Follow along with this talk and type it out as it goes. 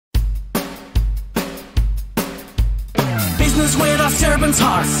Business with a servant's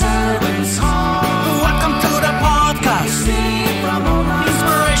heart. Welcome to the podcast.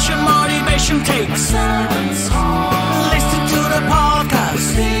 Inspiration, motivation takes. Listen to the podcast.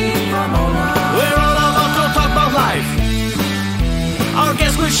 We're all about to talk about life. Our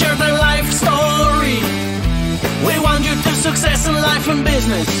guests will share their life story. We want you to success in life and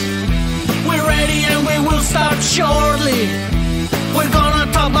business. We're ready and we will start shortly. We're gonna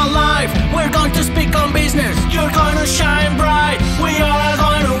talk about life. We're going to speak on business. You're gonna shine bright. We are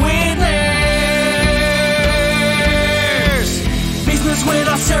going to witness. Business with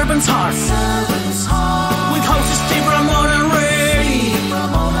a servant's heart. With hosts Steve, Ramon, and Ray.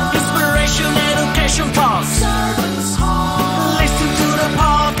 Inspiration, education talks. Listen to the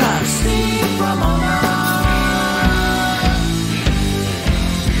podcast.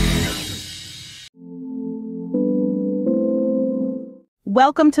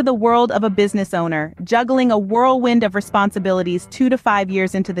 Welcome to the world of a business owner, juggling a whirlwind of responsibilities 2 to 5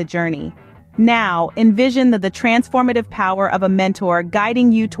 years into the journey. Now, envision the transformative power of a mentor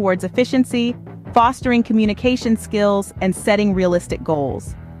guiding you towards efficiency, fostering communication skills, and setting realistic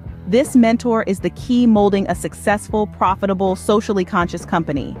goals. This mentor is the key molding a successful, profitable, socially conscious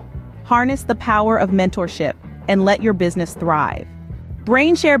company. Harness the power of mentorship and let your business thrive.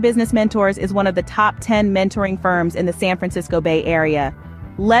 BrainShare Business Mentors is one of the top 10 mentoring firms in the San Francisco Bay Area.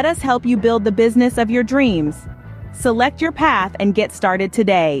 Let us help you build the business of your dreams. Select your path and get started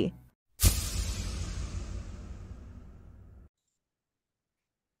today.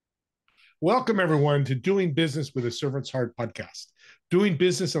 Welcome, everyone, to Doing Business with a Servant's Heart podcast. Doing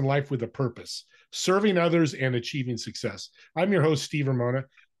business and life with a purpose, serving others and achieving success. I'm your host, Steve Ramona.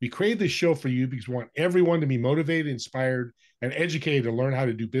 We created this show for you because we want everyone to be motivated, inspired, and educated to learn how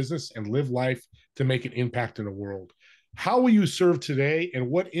to do business and live life to make an impact in the world. How will you serve today, and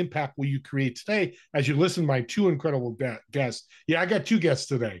what impact will you create today as you listen to my two incredible guests? Yeah, I got two guests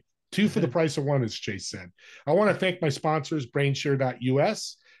today. Two for the price of one, as Chase said. I want to thank my sponsors,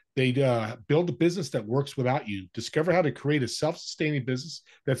 brainshare.us. They build a business that works without you. Discover how to create a self-sustaining business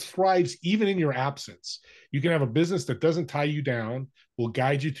that thrives even in your absence. You can have a business that doesn't tie you down, will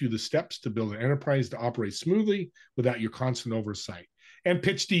guide you through the steps to build an enterprise to operate smoothly without your constant oversight. And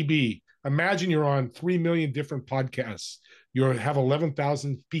PitchDB. Imagine you're on 3 million different podcasts. You have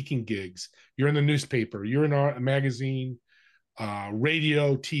 11,000 speaking gigs. You're in the newspaper. You're in a magazine,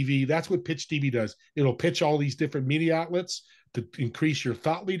 radio, TV. That's what PitchDB does. It'll pitch all these different media outlets to increase your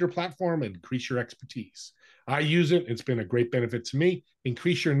thought leader platform and increase your expertise. I use it. It's been a great benefit to me.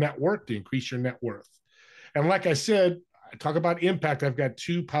 Increase your network to increase your net worth. And like I said, I talk about impact. I've got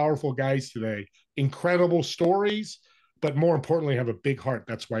two powerful guys today, incredible stories, but more importantly, have a big heart.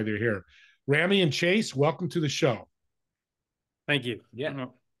 That's why they're here. Ramy and Chase, welcome to the show. Thank you. Yeah.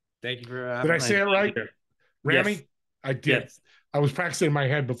 Thank you for having me. Did I say it right? Ramy? Yes. I did. Yes. I was practicing in my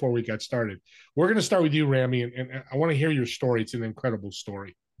head before we got started. We're going to start with you, Ramy, and I want to hear your story. It's an incredible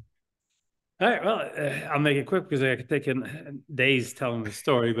story. All right. Well, I'll make it quick because I could take days telling the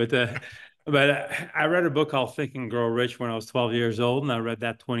story. But I read a book called Think and Grow Rich when I was 12 years old, and I read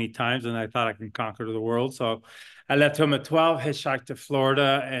that 20 times, and I thought I can conquer the world. So I left home at 12, hitchhiked to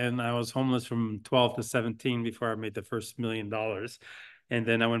Florida, and I was homeless from 12 to 17 before I made the first $1 million. And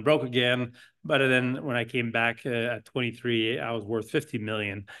then I went broke again. But then when I came back at 23, I was worth 50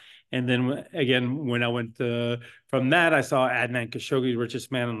 million. And then again, when I went from that, I saw Adnan Khashoggi, richest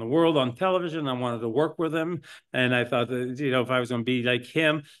man in the world, on television. I wanted to work with him. And I thought that, if I was going to be like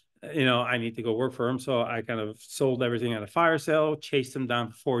him, I need to go work for him. So I kind of sold everything at a fire sale, chased him down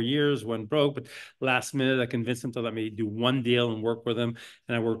for 4 years, went broke. But last minute, I convinced him to let me do one deal and work with him.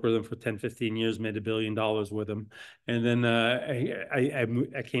 And I worked with him for 10, 15 years, made $1 billion with him. And then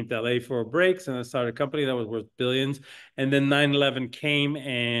I came to LA for breaks, and I started a company that was worth billions. And then 9/11 came,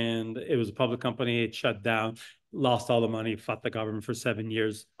 and it was a public company. It shut down. Lost all the money, fought the government for 7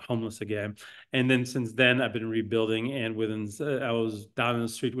 years, homeless again. And then since then, I've been rebuilding. And I was down in the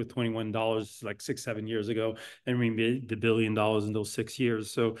street with $21 like 6-7 years ago, and we made the $1 billion in those 6 years.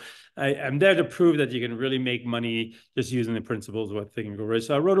 So I'm there to prove that you can really make money just using the principles of Think and Grow Rich.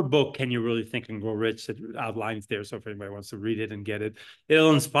 So I wrote a book, Can You Really Think and Grow Rich? That outlines there. So if anybody wants to read it and get it,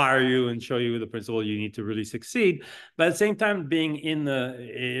 it'll inspire you and show you the principle you need to really succeed. But at the same time,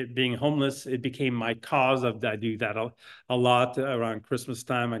 being homeless, it became my cause. I do that a lot around Christmas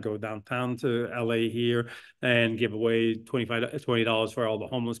time. I go downtown to to LA here and give away $20 for all the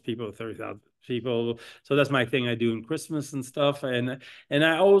homeless people, 30,000 people. So that's my thing I do in Christmas and stuff. And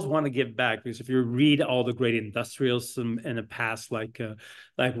I always want to give back, because if you read all the great industrials in the past, like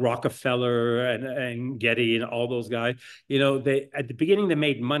Rockefeller and Getty and all those guys, they at the beginning they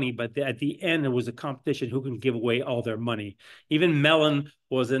made money, but at the end it was a competition who can give away all their money. Even Mellon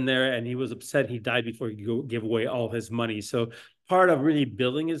was in there, and he was upset he died before he could give away all his money. So part of really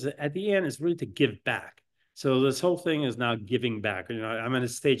building is at the end is really to give back. So this whole thing is now giving back. I'm at a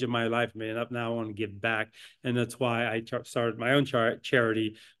stage of my life, man, up now I want to give back. And that's why I started my own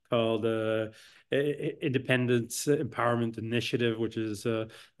charity called Independence Empowerment Initiative, which is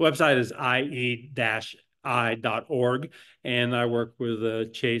website is ie-i.org. And I work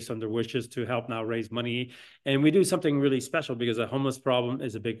with Chase under Wishes to help now raise money. And we do something really special, because the homeless problem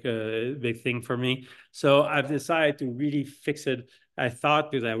is a big thing for me. So I've decided to really fix it. I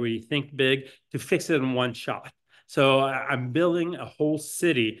thought, because I really think big, to fix it in one shot. So I'm building a whole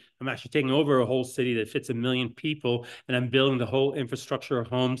city. I'm actually taking over a whole city that fits 1 million people, and I'm building the whole infrastructure of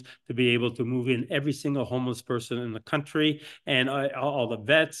homes to be able to move in every single homeless person in the country, and all the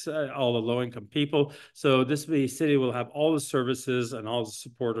vets, all the low-income people. So this city will have all the services and all the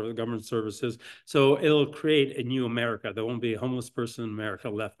support of the government services. So it'll create a new America. There won't be a homeless person in America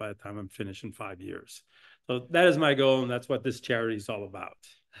left by the time I'm finished in 5 years. So that is my goal, and that's what this charity is all about.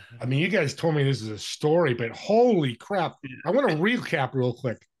 I mean, you guys told me this is a story, but holy crap. I want to recap real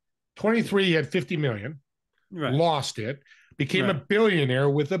quick. 23, you had 50 million, right. Lost it, became a billionaire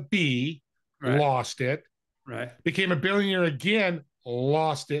with a B, lost it, became a billionaire again,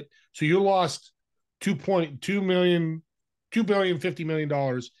 lost it. So you lost $2.2 million, $2 billion, $50 million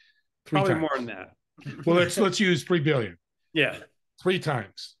three Probably times. more than that. Well, let's use 3 billion. Yeah. 3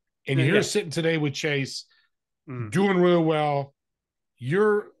 times. And you're sitting today with Chase, doing really well.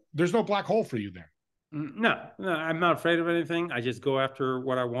 There's no black hole for you there. No, I'm not afraid of anything. I just go after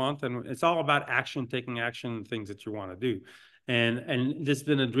what I want, and it's all about action, taking action, and things that you want to do. And this has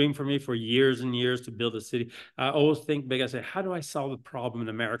been a dream for me for years and years, to build a city. I always think big. I say, how do I solve the problem in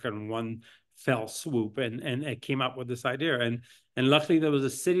America in one fell swoop? And I came up with this idea. And luckily, there was a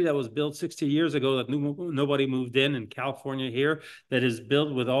city that was built 60 years ago that nobody moved in California here, that is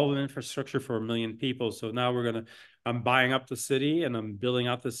built with all the infrastructure for 1 million people. So now I'm buying up the city, and I'm building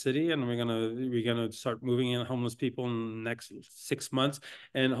out the city, and we're gonna start moving in homeless people in the next 6 months,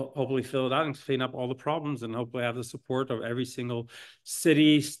 and hopefully fill it out and clean up all the problems, and hopefully have the support of every single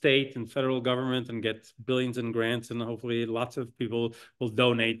city, state, and federal government, and get billions in grants, and hopefully lots of people will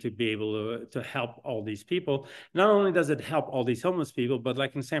donate to be able to help all these people. Not only does it help all these homeless people, but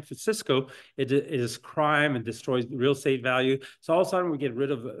like in San Francisco, it is crime and destroys real estate value. So all of a sudden we get rid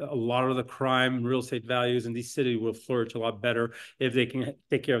of a lot of the crime, real estate values, and these cities will flourish a lot better if they can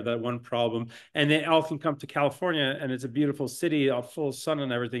take care of that one problem. And they all can come to California, and it's a beautiful city, full of sun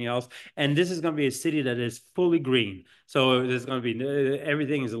and everything else. And this is going to be a city that is fully green. So there's going to be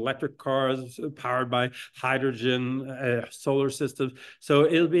everything is electric cars powered by hydrogen, solar systems. So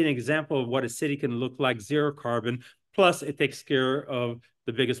it'll be an example of what a city can look like, zero carbon. Plus, it takes care of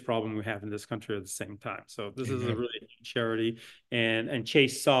the biggest problem we have in this country at the same time. So this is a really huge charity, and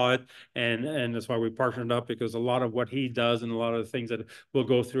Chase saw it, and that's why we partnered up, because a lot of what he does and a lot of the things that will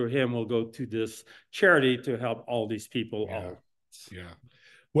go through him will go to this charity to help all these people. Yeah.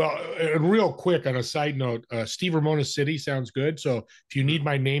 Well, real quick on a side note, Steve Ramona City sounds good. So if you need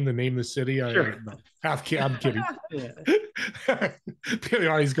my name to name the city, sure. I'm kidding. Billy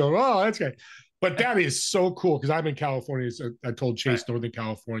always going, oh, that's great. But that is so cool, because I'm in California. So I told Chase, Northern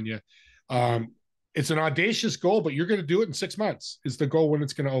California. It's an audacious goal, but you're going to do it in 6 months is the goal when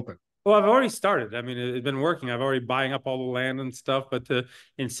it's going to open. Well, I've already started. I mean, it's been working. I've already buying up all the land and stuff, but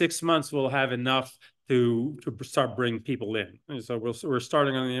in 6 months, we'll have enough to start bringing people in. And so we're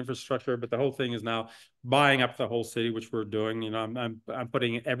starting on the infrastructure, but the whole thing is now buying up the whole city, which we're doing. I'm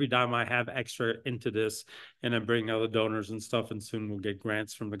putting every dime I have extra into this, and I'm bringing other donors and stuff, and soon we'll get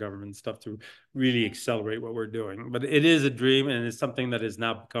grants from the government and stuff to really accelerate what we're doing. But it is a dream, and it's something that has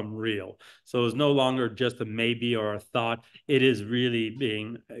now become real. So it's no longer just a maybe or a thought. It is really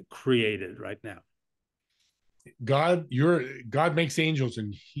being created right now. God makes angels,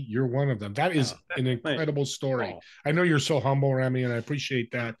 and you're one of them. That is an incredible story. I know you're so humble, Ramy, and I appreciate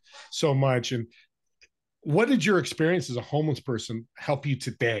that so much. And what did your experience as a homeless person help you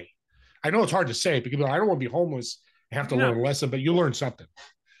today? I know it's hard to say, because I don't want to be homeless and have to learn a lesson, but you learned something.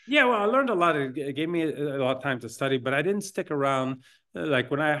 Yeah, well, I learned a lot. It gave me a lot of time to study, but I didn't stick around.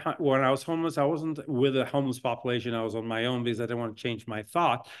 Like when I was homeless, I wasn't with a homeless population. I was on my own because I didn't want to change my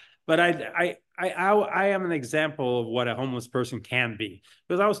thought. But I I am an example of what a homeless person can be,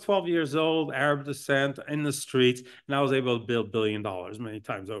 because I was 12 years old, Arab descent, in the streets, and I was able to build $1 billion many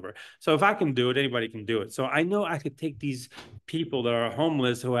times over. So if I can do it, anybody can do it. So I know I could take these people that are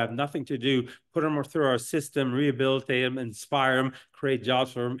homeless, who have nothing to do, put them through our system, rehabilitate them, inspire them, create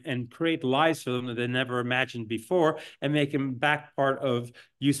jobs for them, and create lives for them that they never imagined before, and make them back part of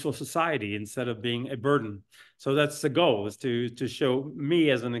useful society instead of being a burden. So that's the goal, is to show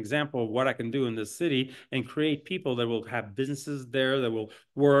me as an example of what I can do in this city, and create people that will have businesses there, that will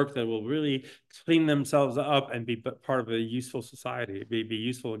work, that will really clean themselves up and be part of a useful society, be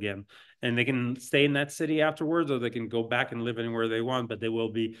useful again. And they can stay in that city afterwards, or they can go back and live anywhere they want, but they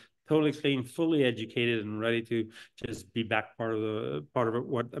will be totally clean, fully educated, and ready to just be back part of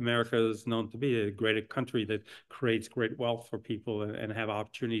what America is known to be, a great country that creates great wealth for people, and have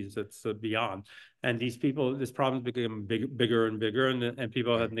opportunities that's beyond. And these people, this problem is becoming bigger and bigger, and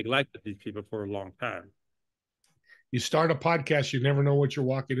people have neglected these people for a long time. You start a podcast, you never know what you're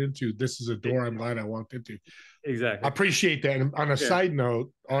walking into. This is a door I'm glad I walked into. Exactly. I appreciate that. And on a side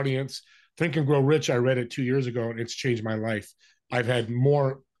note, audience, Think and Grow Rich, I read it 2 years ago, and it's changed my life. I've had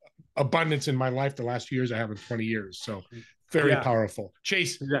more abundance in my life the last few years I have in 20 years. So very powerful.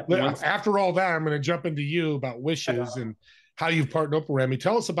 Chase, after all that, I'm going to jump into you about wishes and how you've partnered up with Ramy.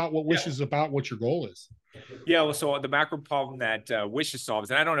 Tell us about what wishes is about, what your goal is. Yeah, well, so the macro problem that wishes solves,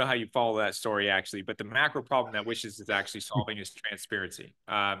 and I don't know how you follow that story actually, but the macro problem that wishes is actually solving is transparency.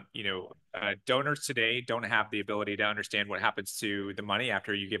 Donors today don't have the ability to understand what happens to the money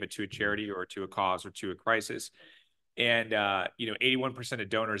after you give it to a charity or to a cause or to a crisis. And 81% of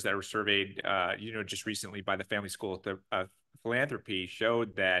donors that were surveyed, just recently by the Family School of Philanthropy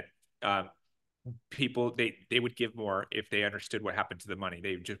showed that people they would give more if they understood what happened to the money.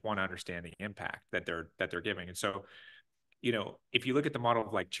 They just want to understand the impact that they're giving. And so, if you look at the model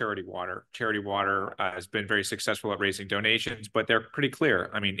of like Charity Water has been very successful at raising donations, but they're pretty clear.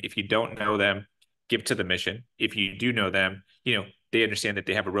 I mean, if you don't know them, give to the mission. If you do know them, they understand that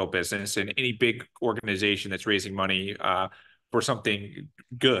they have a real business. And any big organization that's raising money for something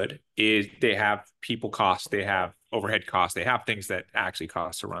good is they have people costs, they have overhead costs, they have things that actually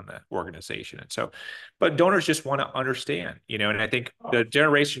cost to run the organization. And so, but donors just want to understand, and I think the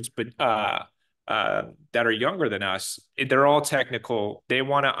generations that are younger than us, they're all technical. They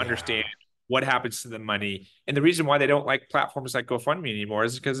want to understand what happens to the money. And the reason why they don't like platforms like GoFundMe anymore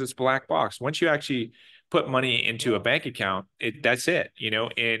is because it's black box. Once you actually put money into a bank account, that's it,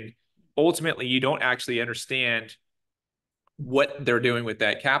 and ultimately you don't actually understand what they're doing with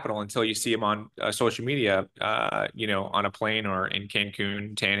that capital until you see them on social media, on a plane or in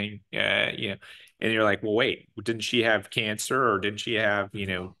Cancun tanning, and you're like, well, wait, didn't she have cancer, or didn't she have,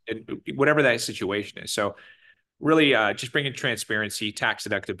 whatever that situation is. So really just bringing transparency, tax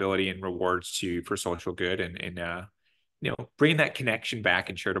deductibility, and rewards for social good, and bringing that connection back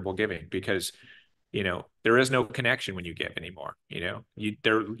in charitable giving, because there is no connection when you give anymore. You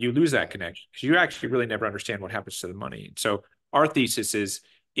lose that connection because you actually really never understand what happens to the money. So our thesis is,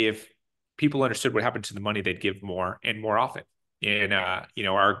 if people understood what happened to the money, they'd give more and more often. And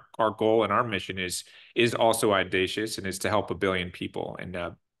our goal and our mission is also audacious, and is to help 1 billion people in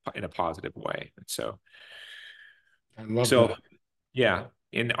a positive way. And so I love that. Yeah.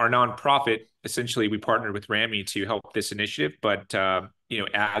 In our nonprofit, essentially, we partnered with Ramy to help this initiative, but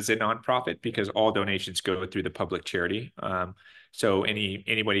as a nonprofit, because all donations go through the public charity. So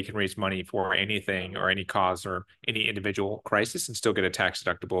anybody can raise money for anything or any cause or any individual crisis, and still get a tax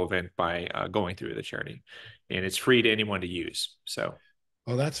deductible event by going through the charity, and it's free to anyone to use. So,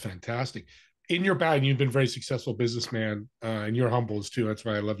 oh, that's fantastic. In your background, you've been a very successful businessman, and you're humble too. That's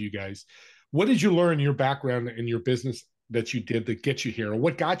why I love you guys. What did you learn in your background in your business that you did that get you here, or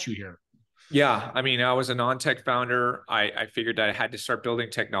what got you here? Yeah, I mean, I was a non-tech founder. I figured that I had to start building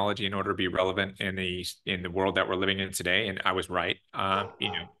technology in order to be relevant in the world that we're living in today, and I was right. I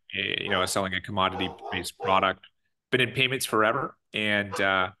was selling a commodity-based product, been in payments forever, and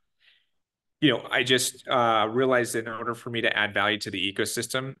I just realized that in order for me to add value to the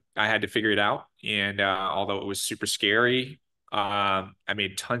ecosystem, I had to figure it out. And although it was super scary, I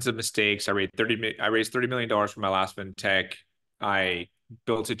made tons of mistakes. I raised $30 million for my last fintech. I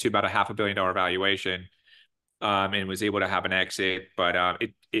built it to about a $500 million valuation, and was able to have an exit. But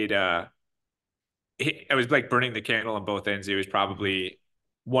it was like burning the candle on both ends. It was probably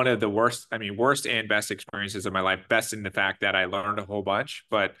one of the worst and best experiences of my life. Best in the fact that I learned a whole bunch,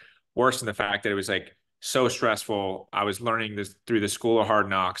 but worse in the fact that it was like so stressful. I was learning this through the school of hard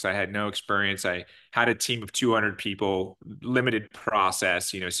knocks. I had no experience. I had a team of 200 people, limited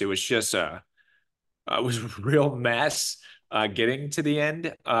process, so it was just it was a real mess. getting to the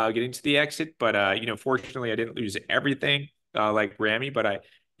end, getting to the exit. But fortunately, I didn't lose everything like Ramy, but I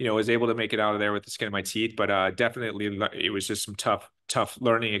was able to make it out of there with the skin of my teeth. But definitely, it was just some tough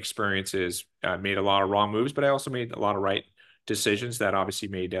learning experiences. Made a lot of wrong moves, but I also made a lot of right decisions that obviously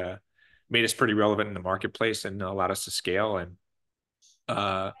made us pretty relevant in the marketplace and allowed us to scale. And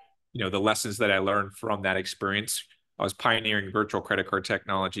the lessons that I learned from that experience. I was pioneering virtual credit card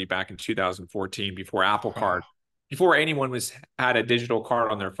technology back in 2014 before Apple Card, before anyone had a digital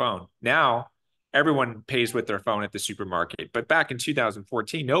card on their phone. Now everyone pays with their phone at the supermarket, but back in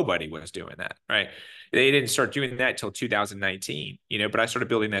 2014, nobody was doing that, right? They didn't start doing that till 2019, but I started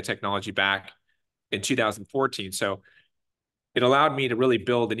building that technology back in 2014. So it allowed me to really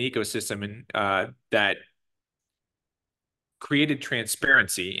build an ecosystem that created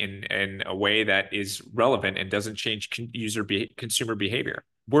transparency in a way that is relevant and doesn't change consumer behavior.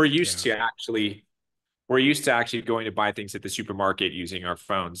 We're used to actually going to buy things at the supermarket using our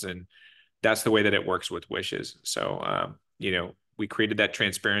phones, and that's the way that it works with Wishes. So we created that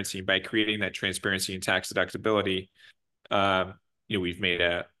transparency. By creating that transparency and tax deductibility, we've made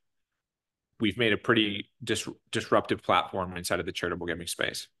a pretty disruptive platform inside of the charitable giving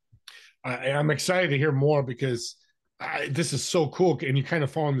space. I'm excited to hear more because this is so cool, and you kind of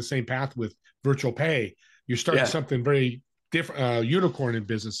fall on the same path with virtual pay. You're starting something very different, unicorn in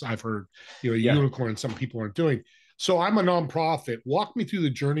business. I've heard, unicorn some people aren't doing. So I'm a nonprofit. Walk me through the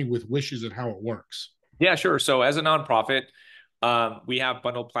journey with Wishes and how it works. Yeah, sure. So as a nonprofit, we have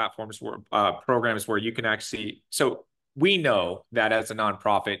bundled platforms programs where you can actually. So we know that as a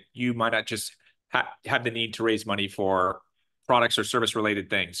nonprofit, you might not just have the need to raise money for products or service related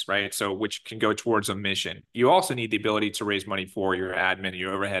things, right? So which can go towards a mission. You also need the ability to raise money for your admin,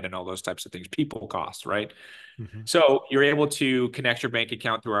 your overhead, and all those types of things, people cost, right? Mm-hmm. So you're able to connect your bank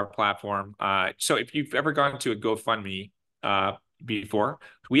account through our platform. So if you've ever gone to a GoFundMe before,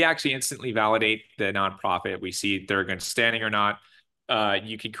 we actually instantly validate the nonprofit. We see if they're standing or not.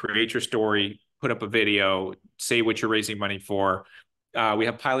 You can create your story, put up a video, say what you're raising money for. We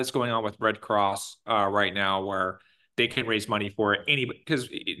have pilots going on with Red Cross right now where they can raise money for anybody because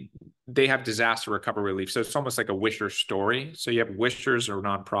they have disaster recovery relief. So it's almost like a wisher story. So you have wishers or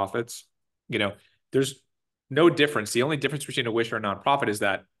nonprofits. There's no difference. The only difference between a wisher and a nonprofit is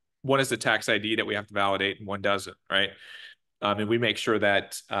that one is the tax ID that we have to validate and one doesn't, right? And we make sure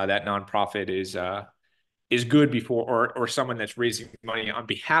that that nonprofit is good before, or someone that's raising money on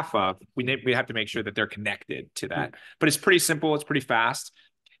behalf of, we have to make sure that they're connected to that. But it's pretty simple. It's pretty fast.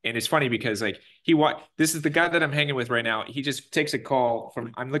 And it's funny because this is the guy that I'm hanging with right now. He just takes a call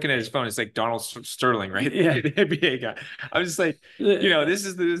from, I'm looking at his phone. It's like Donald Sterling, right? Yeah. The NBA guy. I'm just like, this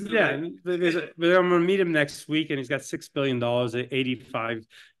is but I'm going to meet him next week and he's got $6 billion at 85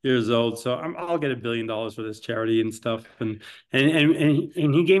 years old. So I'll get $1 billion for this charity and stuff. And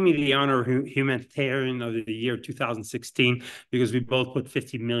he gave me the honor of humanitarian of the year 2016 because we both put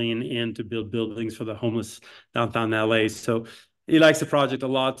 50 million in to build buildings for the homeless downtown LA. So he likes the project a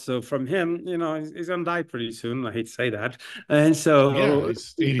lot. So from him, he's going to die pretty soon. I hate to say that. And so,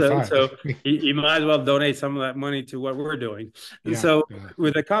 he's 85. So he might as well donate some of that money to what we're doing. And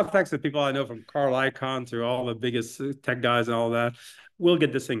with the contacts of people I know from Carl Icahn to all the biggest tech guys and all that, we'll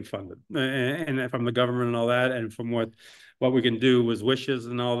get this thing funded. And from the government and all that, and from what we can do with Wishes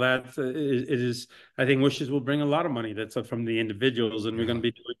and all that, I think Wishes will bring a lot of money that's from the individuals, and we're going to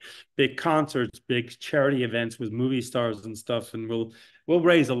be doing big concerts, big charity events with movie stars and stuff, and we'll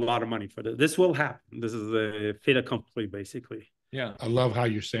raise a lot of money for this. This will happen. This is the fait accompli, basically. Yeah, I love how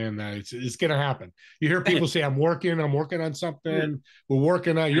you're saying that. It's going to happen. You hear people say, I'm working on something. We're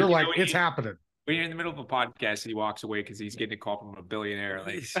working on. You're like, it's happening. When you're in the middle of a podcast, he walks away because he's getting a call from a billionaire.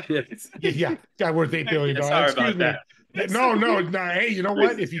 Like, guy worth $8 billion. Sorry about that. No. Hey, you know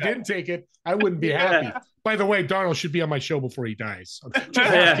what? If you didn't take it, I wouldn't be happy. By the way, Donald should be on my show before he dies. I could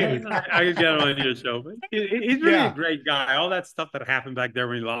get him on your show. But he's really a great guy. All that stuff that happened back there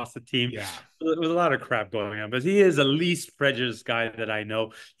when he lost the team, there was a lot of crap going on. But he is the least prejudiced guy that I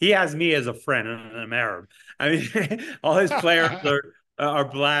know. He has me as a friend, and I'm Arab. I mean, all his players are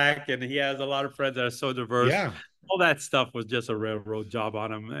black, and he has a lot of friends that are so diverse. Yeah. All that stuff was just a railroad job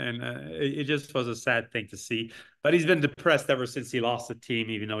on him, and it just was a sad thing to see. But he's been depressed ever since he lost the team,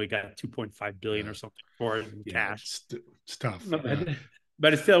 even though he got $2.5 billion or something for it in cash. It's tough.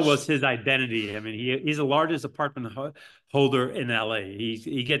 But it still was his identity. I mean, he's the largest apartment holder in LA.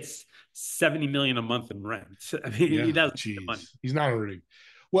 He gets $70 million a month in rent. I mean, he doesn't get money. He's not already.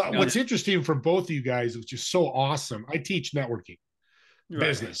 Well, what's interesting from both of you guys, which is so awesome, I teach networking,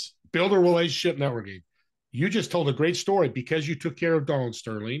 business, build a relationship, networking. You just told a great story because you took care of Donald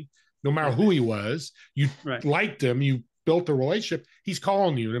Sterling, no matter who he was. You liked him. You built a relationship, he's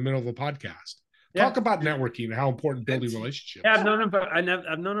calling you in the middle of a podcast. Talk about networking and how important building relationships. Yeah, I've known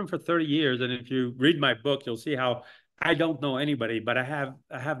him for 30 years. And if you read my book, you'll see how I don't know anybody, but I'm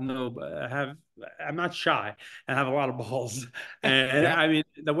not shy. I have a lot of balls. And I mean,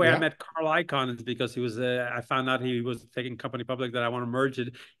 the way I met Carl Icahn is because I found out he was taking company public that I want to merge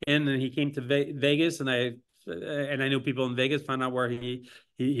it in, and he came to Vegas, and I knew people in Vegas, found out where he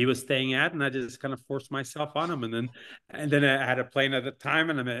was staying at, and I just kind of forced myself on him. And then I had a plane at the time,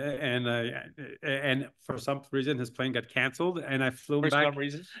 and for some reason his plane got canceled, and I flew back. For some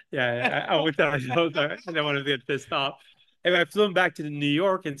reason? Yeah, I didn't want to get pissed off. And I flew him back to New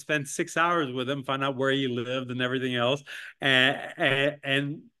York and spent 6 hours with him, found out where he lived and everything else.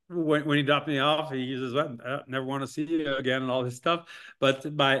 And when he dropped me off, he says, "Well, I never want to see you again," and all this stuff. But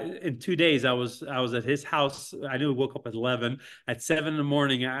in 2 days, I was at his house. I knew he woke up at 11. At 7 in the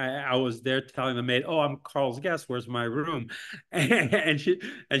morning, I was there telling the maid, "Oh, I'm Carl's guest. Where's my room?" And she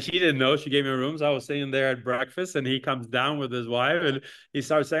didn't know. She gave me a room. So I was sitting there at breakfast, and he comes down with his wife, and he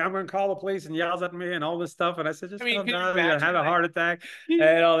starts saying, "I'm going to call the police," and yells at me and all this stuff. And I said, "Just calm down. I had a heart attack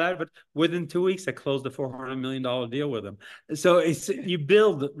and all that." But within 2 weeks, I closed a $400 million deal with him. So you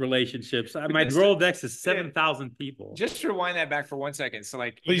build relationships. My Rolodex is 7,000 people. Just rewind that back for 1 second. So,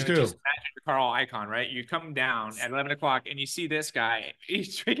 like, please do. Just imagine Carl Icahn, right? You come down at 11 o'clock and you see this guy.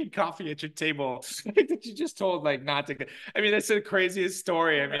 He's drinking coffee at your table that you just told, like, not to. I mean, that's the craziest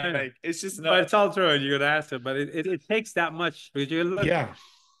story. I mean, like, it's just. But it's all true, and you're gonna ask him. But it takes that much because you look. Yeah.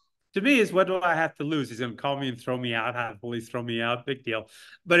 To me, is what do I have to lose? He's going to call me and throw me out, have the police throw me out, big deal.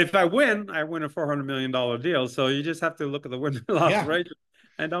 But if I win a $400 million deal. So you just have to look at the win-loss rate.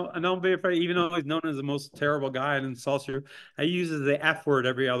 And don't be afraid, even though he's known as the most terrible guy and insults you. He uses the F word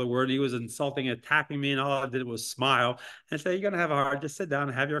every other word. He was insulting, attacking me, and all I did was smile and say, "You're gonna have a heart. Just sit down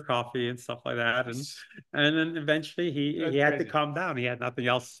and have your coffee," and stuff like that. And then eventually he had to calm down. He had nothing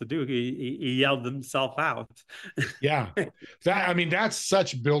else to do. He yelled himself out. Yeah, that's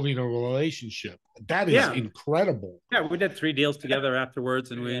such building a relationship. That is incredible. Yeah, we did 3 deals together afterwards,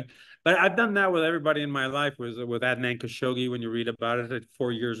 and But I've done that with everybody in my life. With Adnan Khashoggi, when you read about it,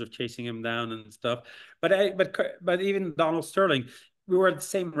 4 years of chasing him down and stuff. But even Donald Sterling, we were at the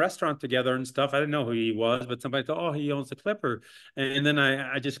same restaurant together and stuff. I didn't know who he was, but somebody thought, "Oh, he owns the Clipper." And then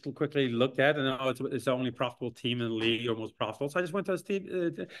I just quickly looked at it, and it's the only profitable team in the league, or most profitable. So I just went to his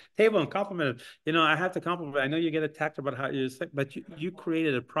table and complimented. I have to compliment. I know you get attacked about how you think, but you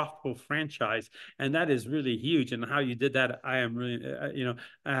created a profitable franchise, and that is really huge. And how you did that, I am really,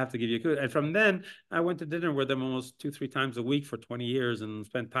 I have to give you a good. And from then, I went to dinner with him almost 2-3 times a week for 20 years, and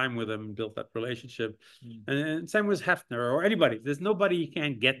spent time with him and built that relationship. And same with Hefner or anybody. There's nobody you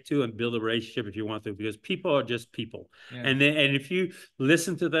can't get to and build a relationship if you want to, because people are just people. And if you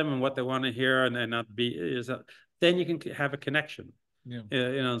listen to them and what they want to hear and not be, then you can have a connection.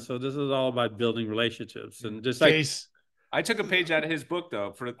 So this is all about building relationships. And just Chase, I took a page out of his book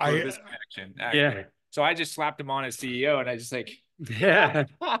though for this connection. Actually. So I just slapped him on as CEO, and I just like,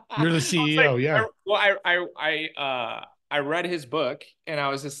 you're the CEO. I read his book, and I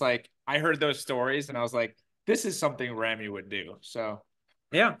was just like, I heard those stories, and I was like, this is something Ramy would do. So,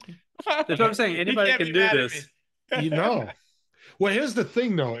 that's what I'm saying. Anybody can do this. Well, here's the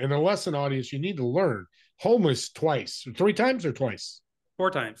thing, though. In the lesson audience, you need to learn. Homeless twice, 3 times or twice? 4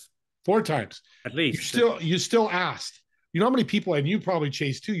 times. 4 times. At least. You still asked. You know how many people, and you probably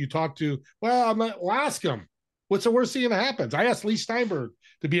Chase too, you talk to, we'll ask them. What's the worst thing that happens? I asked Lee Steinberg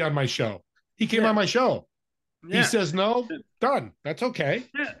to be on my show. He came on my show. He says no, done. That's okay.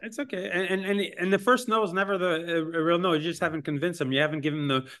 Yeah, it's okay. And the first no is never the real no. You just haven't convinced him. You haven't given him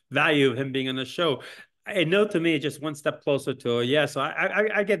the value of him being on the show. A no to me is just one step closer to a yes. So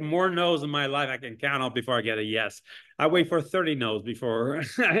I get more no's in my life I can count on before I get a yes. I wait for 30 no's before.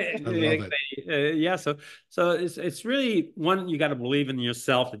 I love it. So it's really one, you got to believe in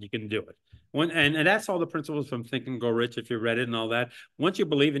yourself that you can do it. And that's all the principles from Think and Grow Rich, if you read it and all that. Once you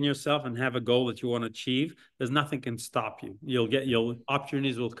believe in yourself and have a goal that you want to achieve, there's nothing can stop you.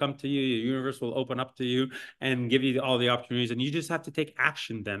 Opportunities will come to you. Your universe will open up to you and give you all the opportunities. And you just have to take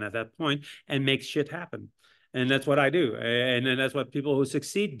action then at that point and make shit happen. And that's what I do. And then that's what people who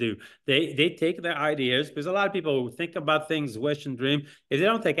succeed do. They take their ideas, because a lot of people who think about things, wish and dream. If they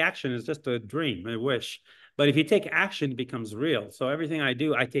don't take action, it's just a dream, a wish. But if you take action, it becomes real. So everything I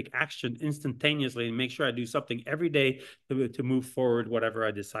do, I take action instantaneously and make sure I do something every day to move forward, whatever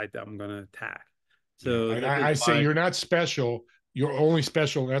I decide that I'm going to attack. So I say you're not special. You're only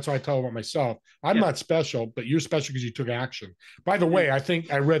special. That's what I tell about myself. I'm not special, but you're special because you took action. By the way, I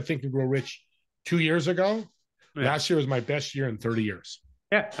think I read Think and Grow Rich 2 years ago. Last year was my best year in 30 years.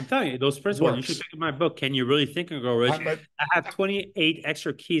 Yeah, I'm telling you, those principles, you should Works. pick up my book, Can You Really Think and Grow Rich? But I have 28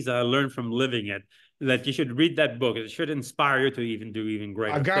 extra keys that I learned from living it, that you should read that book. It should inspire you to even do even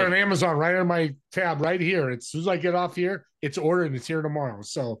greater I've got it on things. Amazon right on my tab right here. As soon as I get off here, it's ordered and it's here tomorrow.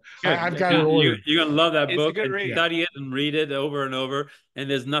 So I've Good. got it ordered. You're gonna love that It's a book good and read. study it and read it over and over. And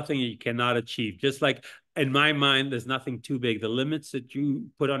there's nothing you cannot achieve. Just like in my mind, there's nothing too big. The limits that you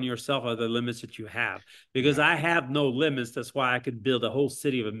put on yourself are the limits that you have. Because Yeah. I have no limits. That's why I could build a whole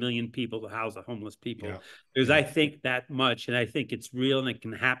city of 1 million people to house the homeless people. Yeah. Because Yeah. I think that much and I think it's real and it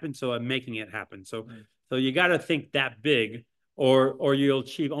can happen. So I'm making it happen. So you got to think that big, or you'll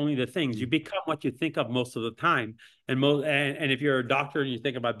achieve only the things. You become what you think of most of the time. And if you're a doctor and you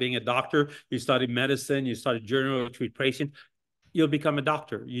think about being a doctor, you study medicine, you study journal, treat patient, you'll become a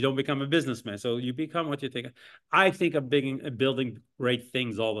doctor. You don't become a businessman. So you become what you think. I think of building great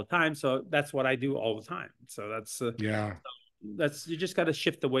things all the time. So that's what I do all the time. So Yeah. that's you just got to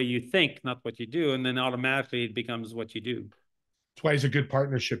shift the way you think, not what you do, and then automatically it becomes what you do. That's why it's a good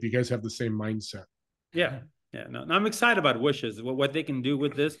partnership. You guys have the same mindset. Yeah. Yeah. No, I'm excited about Wishes. What they can do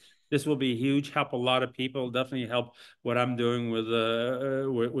with this. This will be huge, help a lot of people, definitely help what I'm doing with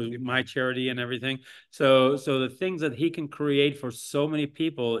my charity and everything. So the things that he can create for so many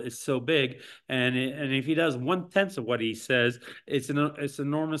people is so big. And if he does 1/10 of what he says, it's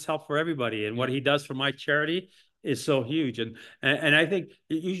enormous help for everybody. And what he does for my charity is so huge. And I think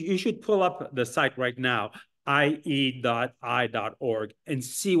you should pull up the site right now, ie.i.org, and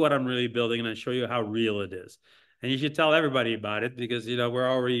see what I'm really building, and I show you how real it is. And you should tell everybody about it because, we're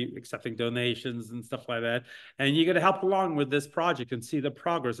already accepting donations and stuff like that. And you got to help along with this project and see the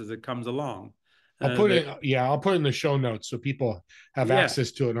progress as it comes along. I'll put it in the show notes so people have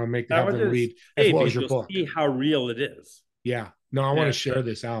access to it, and have them read as well as your book. See how real it is. Yeah. No, I want to share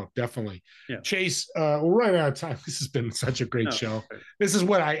this out. Definitely. Yeah. Chase, we're running out of time. This has been such a great show. This is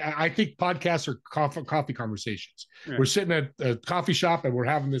what I think podcasts are coffee conversations. Yeah. We're sitting at a coffee shop and we're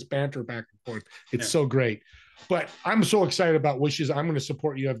having this banter back and forth. It's so great. But I'm so excited about Wishes. I'm going to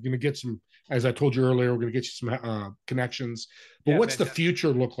support you. I'm going to get some, as I told you earlier, we're going to get you some connections. But what's the future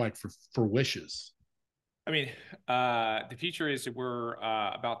look like for Wishes? I mean, the future is we're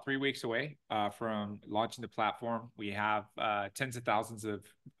about 3 weeks away from launching the platform. We have tens of thousands of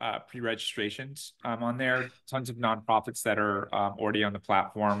pre-registrations on there, tons of nonprofits that are already on the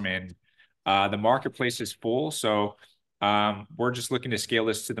platform, and the marketplace is full. So we're just looking to scale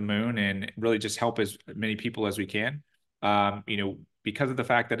this to the moon and really just help as many people as we can. Because of the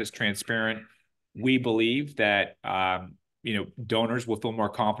fact that it's transparent, we believe that donors will feel more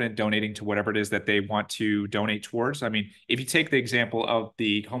confident donating to whatever it is that they want to donate towards. I mean, if you take the example of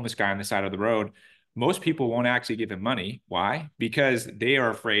the homeless guy on the side of the road, most people won't actually give him money. Why? Because they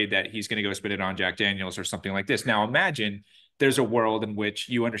are afraid that he's going to go spend it on Jack Daniels or something like this. Now, imagine there's a world in which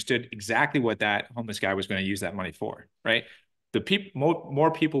you understood exactly what that homeless guy was going to use that money for, right?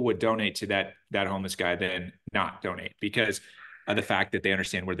 More people would donate to that homeless guy than not donate because of the fact that they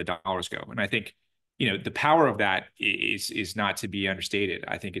understand where the dollars go. And I think the power of that is not to be understated.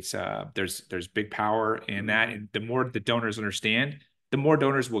 I think it's there's big power in that, and the more the donors understand, the more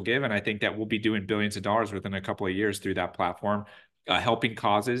donors will give, and I think that we'll be doing billions of dollars within a couple of years through that platform, helping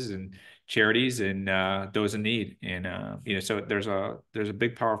causes and charities and those in need. And so there's a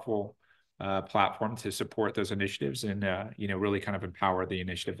big, powerful platform to support those initiatives and really kind of empower the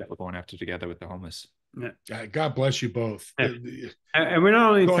initiative that we're going after together with the homeless. Yeah. God bless you both. Yeah. And we're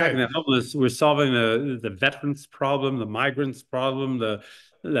not only attacking the homeless, we're solving the veterans problem, the migrants problem, the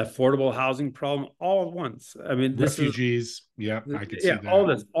affordable housing problem all at once. I mean, refugees. I can see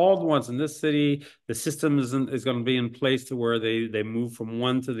that. All at once in this city. The system is going to be in place to where they move from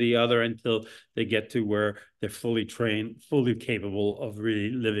one to the other until they get to where they're fully trained, fully capable of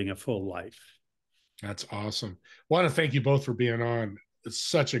really living a full life. That's awesome. I want to thank you both for being on. It's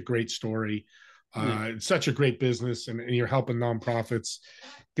such a great story. It's such a great business, and you're helping nonprofits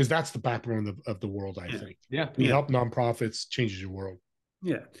because that's the backbone of the world. I think. Yeah. You help nonprofits, changes your world.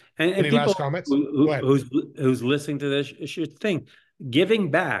 Yeah. And any last comments? Who's listening to this should think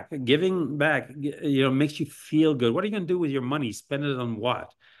giving back, makes you feel good. What are you going to do with your money? Spend it on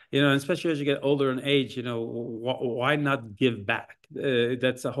what? Especially as you get older in age, why not give back?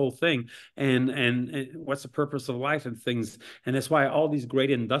 That's the whole thing. And what's the purpose of life and things? And that's why all these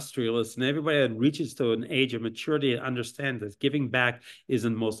great industrialists and everybody that reaches to an age of maturity understand that giving back is the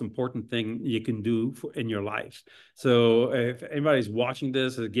most important thing you can do in your life. So if anybody's watching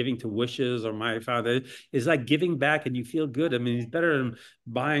this or giving to Wishes or my father, it's like giving back and you feel good. I mean, it's better than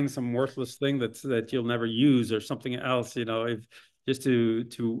buying some worthless thing that you'll never use or something else. just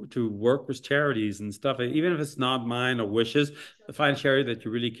to work with charities and stuff, even if it's not mine or Wishes, find a charity that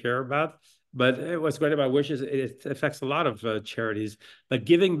you really care about. But what's great about Wishes, it affects a lot of charities. But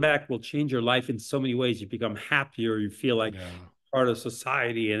giving back will change your life in so many ways. You become happier. You feel like part of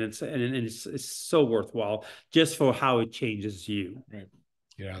society, and it's so worthwhile just for how it changes you. Right.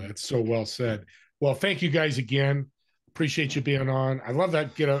 Yeah, that's so well said. Well, thank you guys again. Appreciate you being on. I love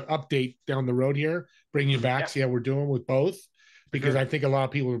that. Get an update down the road here, bring you back, see how we're doing with both, because I think a lot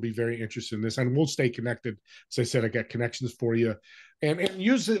of people will be very interested in this, and we'll stay connected. As I said, I got connections for you, and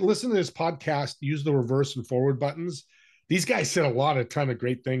use it. Listen to this podcast. Use the reverse and forward buttons. These guys said a ton of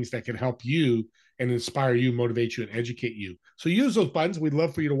great things that can help you and inspire you, motivate you, and educate you. So use those buttons. We'd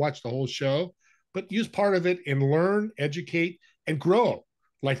love for you to watch the whole show, but use part of it and learn, educate, and grow.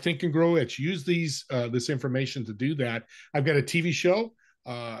 Like Think and Grow Rich. Use this information to do that. I've got a TV show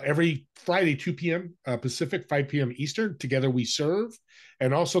every Friday, 2 p.m. Pacific, 5 p.m. Eastern. Together We Serve.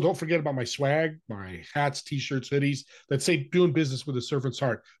 And also don't forget about my swag, my hats, t-shirts, hoodies that say doing business with a servant's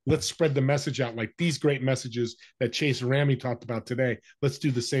heart. Let's spread the message out like these great messages that Chase and Ramy talked about today. Let's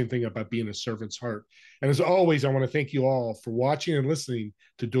do the same thing about being a servant's heart. And as always, I want to thank you all for watching and listening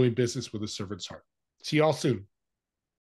to Doing Business with a Servant's Heart. See you all soon.